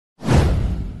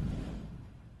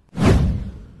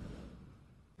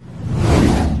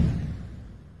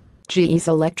GE's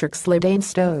electric slidein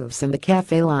stoves and the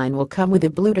cafe line will come with a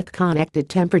Bluetooth-connected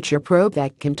temperature probe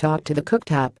that can talk to the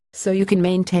cooktop, so you can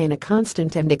maintain a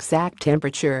constant and exact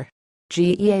temperature.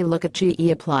 A look at GE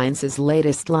Appliances'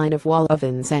 latest line of wall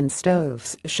ovens and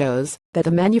stoves shows that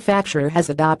the manufacturer has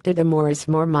adopted a more is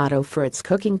more motto for its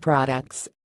cooking products.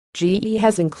 GE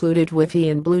has included Wi-Fi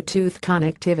and Bluetooth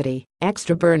connectivity,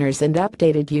 extra burners and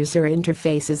updated user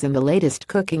interfaces in the latest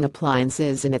cooking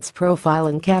appliances in its profile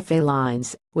and cafe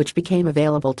lines, which became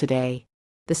available today.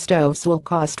 The stoves will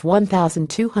cost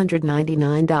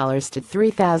 $1,299 to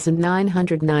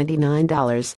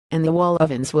 $3,999, and the wall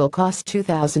ovens will cost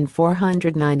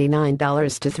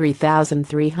 $2,499 to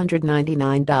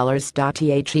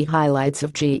 $3,399. The highlights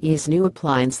of GE's new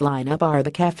appliance lineup are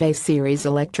the Cafe Series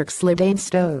electric slidein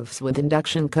stoves with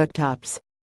induction cooktops.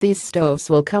 These stoves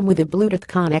will come with a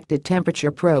Bluetooth-connected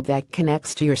temperature probe that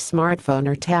connects to your smartphone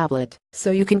or tablet,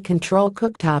 so you can control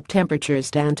cooktop temperatures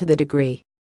down to the degree.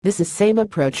 This is same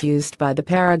approach used by the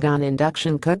Paragon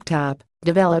induction cooktop,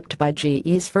 developed by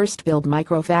GE's first-build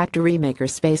microfactory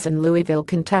makerspace in Louisville,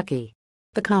 Kentucky.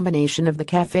 The combination of the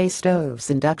cafe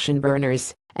stoves, induction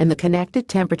burners, and the connected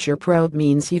temperature probe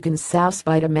means you can sous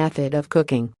vide, a method of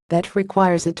cooking that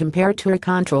requires a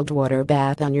temperature-controlled water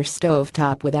bath on your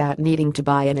stovetop without needing to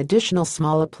buy an additional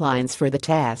small appliance for the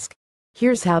task.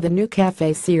 Here's how the new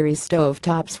Cafe Series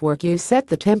stovetops work. You set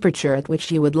the temperature at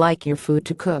which you would like your food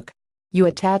to cook. You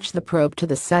attach the probe to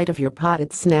the side of your pot.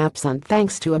 It snaps on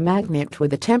thanks to a magnet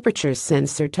with a temperature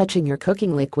sensor touching your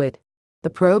cooking liquid. The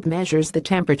probe measures the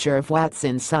temperature of what's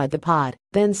inside the pot,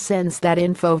 then sends that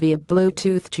info via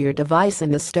Bluetooth to your device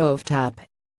in the stovetop.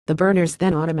 The burners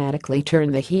then automatically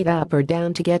turn the heat up or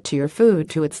down to get to your food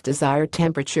to its desired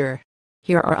temperature.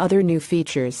 Here are other new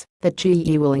features that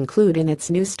GE will include in its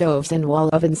new stoves and wall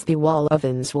ovens. The wall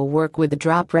ovens will work with the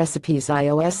Drop Recipes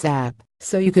iOS app,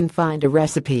 so you can find a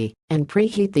recipe and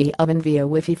preheat the oven via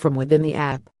Wi-Fi from within the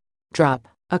app. Drop,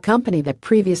 a company that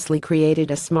previously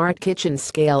created a smart kitchen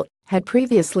scale, had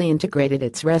previously integrated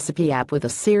its recipe app with a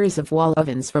series of wall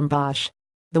ovens from Bosch.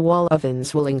 The wall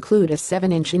ovens will include a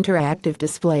 7-inch interactive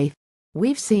display.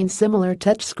 We've seen similar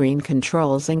touchscreen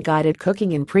controls and guided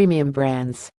cooking in premium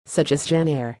brands, such as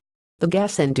Jenn-Air. The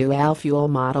gas and dual-fuel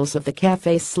models of the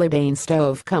Cafe Slidein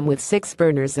stove come with 6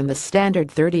 burners in the standard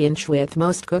 30-inch width.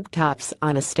 Most cooktops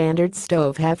on a standard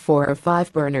stove have 4 or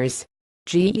 5 burners.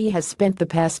 GE has spent the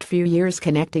past few years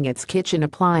connecting its kitchen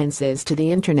appliances to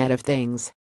the Internet of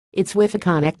Things. Its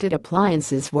Wi-Fi-connected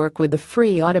appliances work with the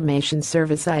free automation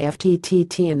service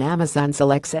IFTTT and Amazon's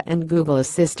Alexa and Google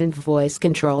Assistant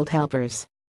voice-controlled helpers.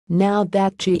 Now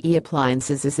that GE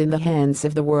Appliances is in the hands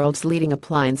of the world's leading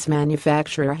appliance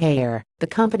manufacturer Haier, the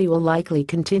company will likely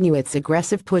continue its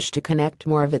aggressive push to connect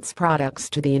more of its products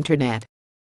to the Internet.